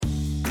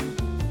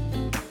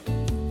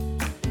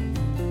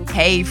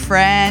Hey,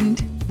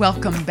 friend.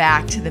 Welcome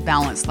back to the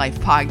Balanced Life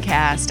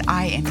Podcast.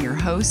 I am your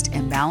host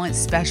and balance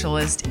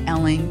specialist,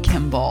 Ellen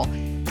Kimball.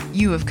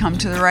 You have come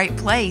to the right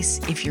place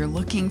if you're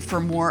looking for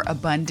more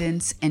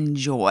abundance and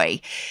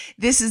joy.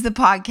 This is the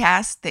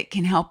podcast that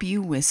can help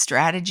you with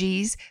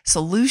strategies,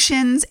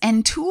 solutions,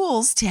 and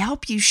tools to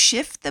help you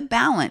shift the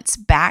balance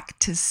back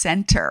to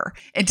center.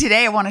 And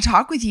today I want to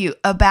talk with you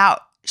about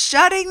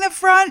shutting the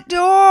front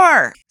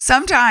door.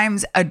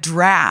 Sometimes a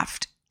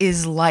draft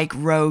is like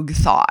rogue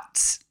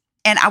thoughts.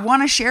 And I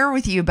want to share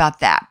with you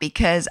about that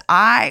because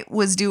I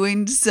was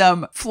doing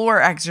some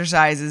floor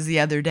exercises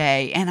the other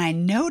day and I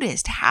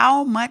noticed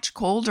how much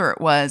colder it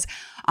was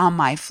on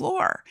my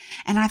floor.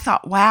 And I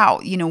thought,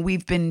 wow,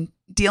 we've been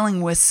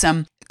dealing with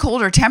some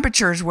colder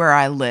temperatures where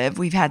I live.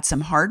 We've had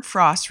some hard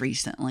frost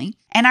recently.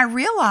 And I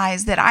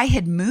realized that I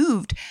had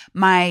moved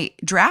my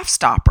draft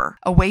stopper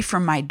away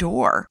from my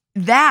door.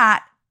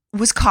 That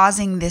was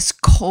causing this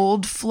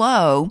cold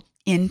flow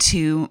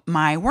into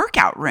my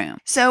workout room.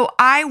 So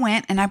I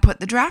went and I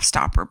put the draft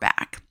stopper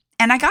back.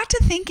 And I got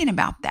to thinking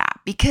about that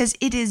because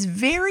it is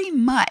very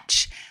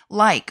much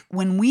like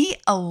when we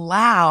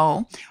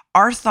allow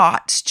our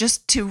thoughts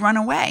just to run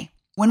away,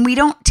 when we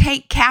don't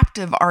take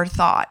captive our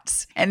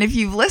thoughts. And if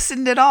you've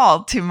listened at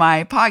all to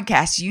my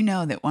podcast, you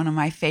know that one of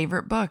my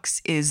favorite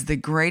books is the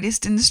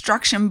greatest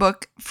instruction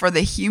book for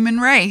the human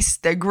race,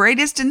 the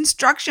greatest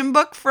instruction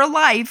book for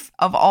life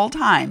of all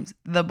times,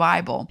 the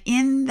Bible.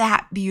 In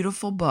that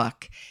beautiful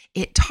book,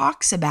 it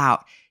talks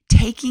about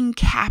taking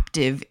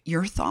captive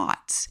your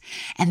thoughts.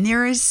 And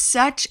there is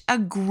such a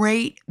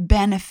great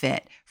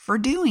benefit for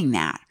doing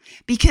that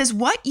because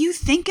what you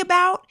think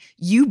about,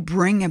 you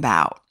bring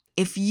about.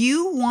 If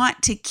you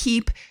want to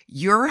keep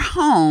your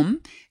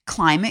home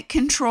climate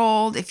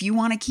controlled, if you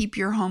want to keep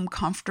your home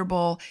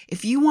comfortable,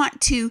 if you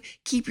want to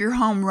keep your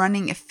home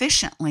running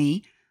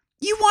efficiently,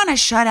 you want to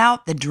shut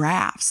out the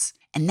drafts.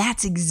 And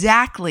that's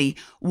exactly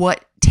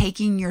what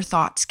taking your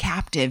thoughts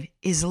captive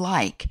is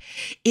like.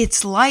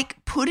 It's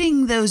like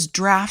putting those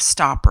draft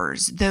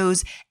stoppers,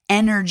 those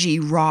energy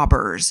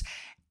robbers,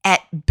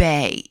 at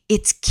bay.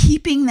 It's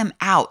keeping them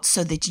out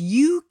so that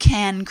you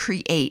can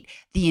create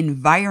the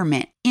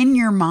environment in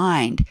your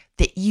mind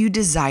that you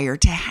desire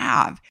to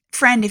have.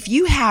 Friend, if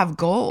you have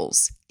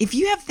goals, if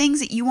you have things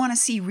that you want to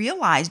see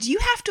realized, you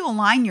have to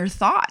align your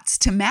thoughts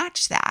to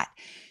match that.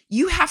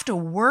 You have to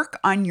work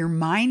on your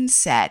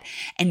mindset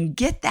and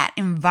get that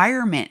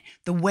environment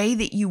the way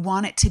that you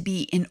want it to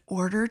be in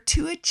order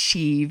to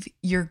achieve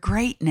your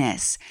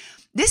greatness.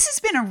 This has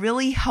been a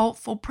really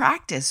helpful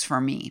practice for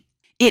me.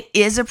 It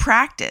is a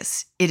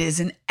practice. It is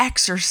an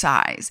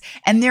exercise.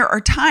 And there are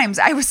times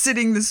I was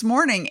sitting this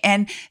morning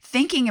and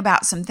thinking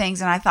about some things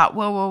and I thought,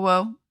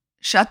 whoa,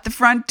 shut the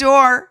front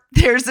door.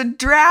 There's a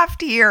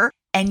draft here.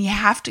 And you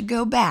have to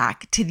go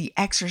back to the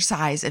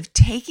exercise of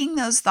taking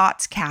those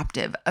thoughts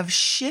captive, of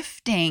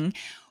shifting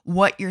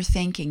what you're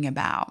thinking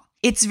about.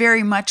 It's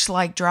very much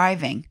like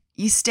driving.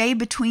 You stay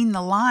between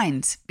the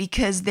lines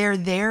because they're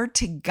there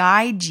to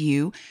guide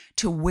you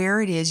to where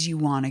it is you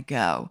want to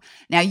go.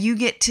 Now you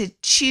get to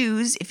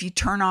choose if you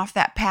turn off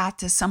that path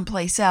to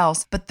someplace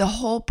else, but the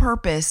whole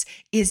purpose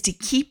is to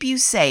keep you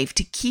safe,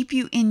 to keep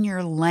you in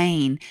your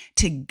lane,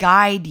 to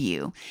guide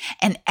you.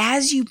 And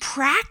as you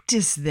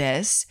practice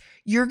this,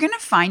 you're going to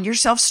find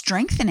yourself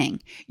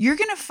strengthening. You're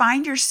going to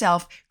find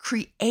yourself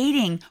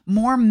creating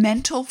more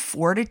mental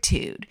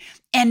fortitude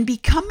and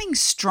becoming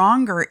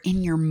stronger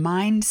in your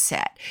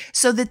mindset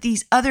so that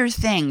these other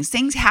things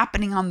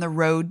happening on the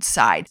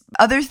roadside,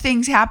 other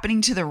things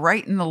happening to the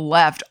right and the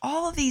left,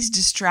 all of these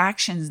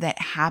distractions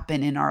that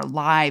happen in our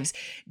lives,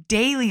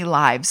 daily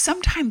lives,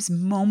 sometimes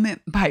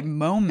moment by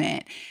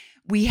moment,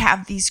 we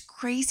have these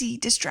crazy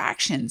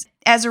distractions.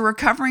 As a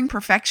recovering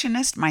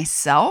perfectionist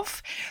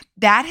myself,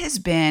 that has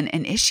been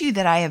an issue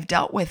that I have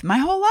dealt with my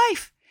whole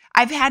life.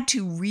 I've had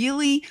to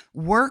really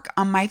work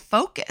on my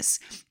focus.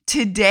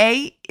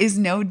 Today is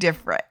no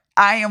different.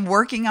 I am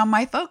working on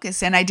my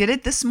focus, and I did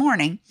it this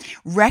morning,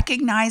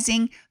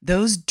 recognizing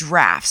those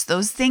drafts,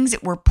 those things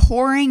that were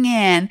pouring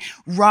in,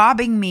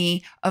 robbing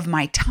me of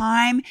my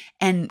time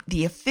and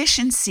the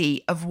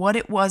efficiency of what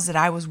it was that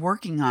I was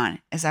working on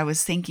as I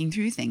was thinking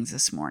through things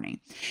this morning.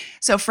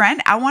 So,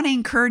 friend, I want to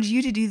encourage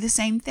you to do the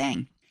same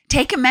thing.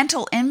 Take a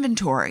mental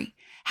inventory.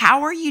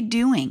 How are you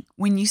doing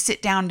when you sit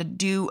down to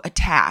do a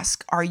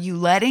task? Are you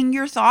letting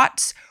your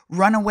thoughts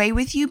run away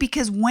with you?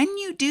 Because when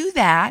you do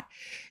that,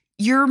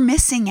 you're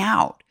missing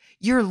out.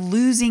 You're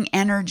losing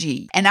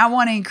energy. And I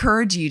want to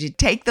encourage you to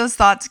take those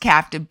thoughts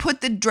captive,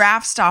 put the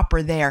draft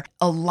stopper there,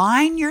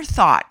 align your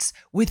thoughts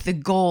with the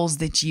goals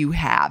that you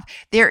have.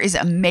 There is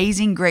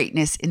amazing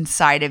greatness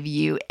inside of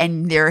you,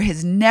 and there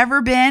has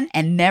never been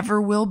and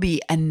never will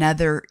be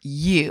another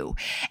you.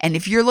 And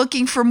if you're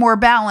looking for more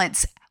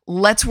balance,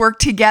 let's work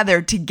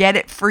together to get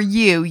it for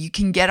you. You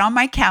can get on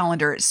my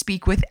calendar at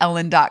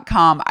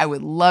speakwithellen.com. I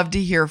would love to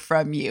hear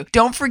from you.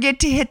 Don't forget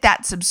to hit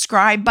that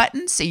subscribe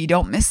button so you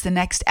don't miss the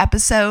next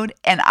episode.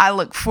 And I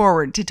look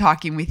forward to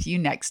talking with you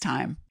next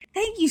time.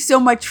 Thank you so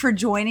much for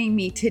joining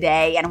me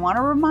today. And I want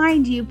to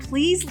remind you,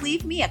 please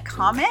leave me a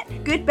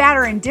comment, good, bad,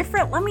 or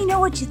indifferent. Let me know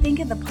what you think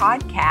of the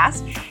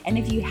podcast. And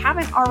if you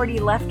haven't already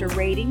left a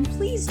rating,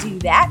 please do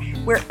that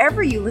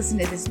wherever you listen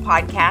to this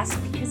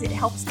podcast, because it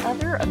helps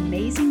other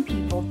amazing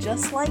people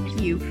just like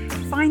you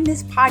find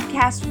this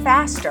podcast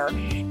faster.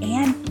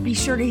 And be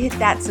sure to hit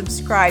that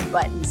subscribe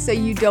button so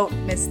you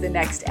don't miss the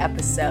next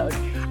episode.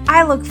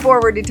 I look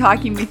forward to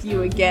talking with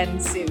you again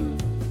soon.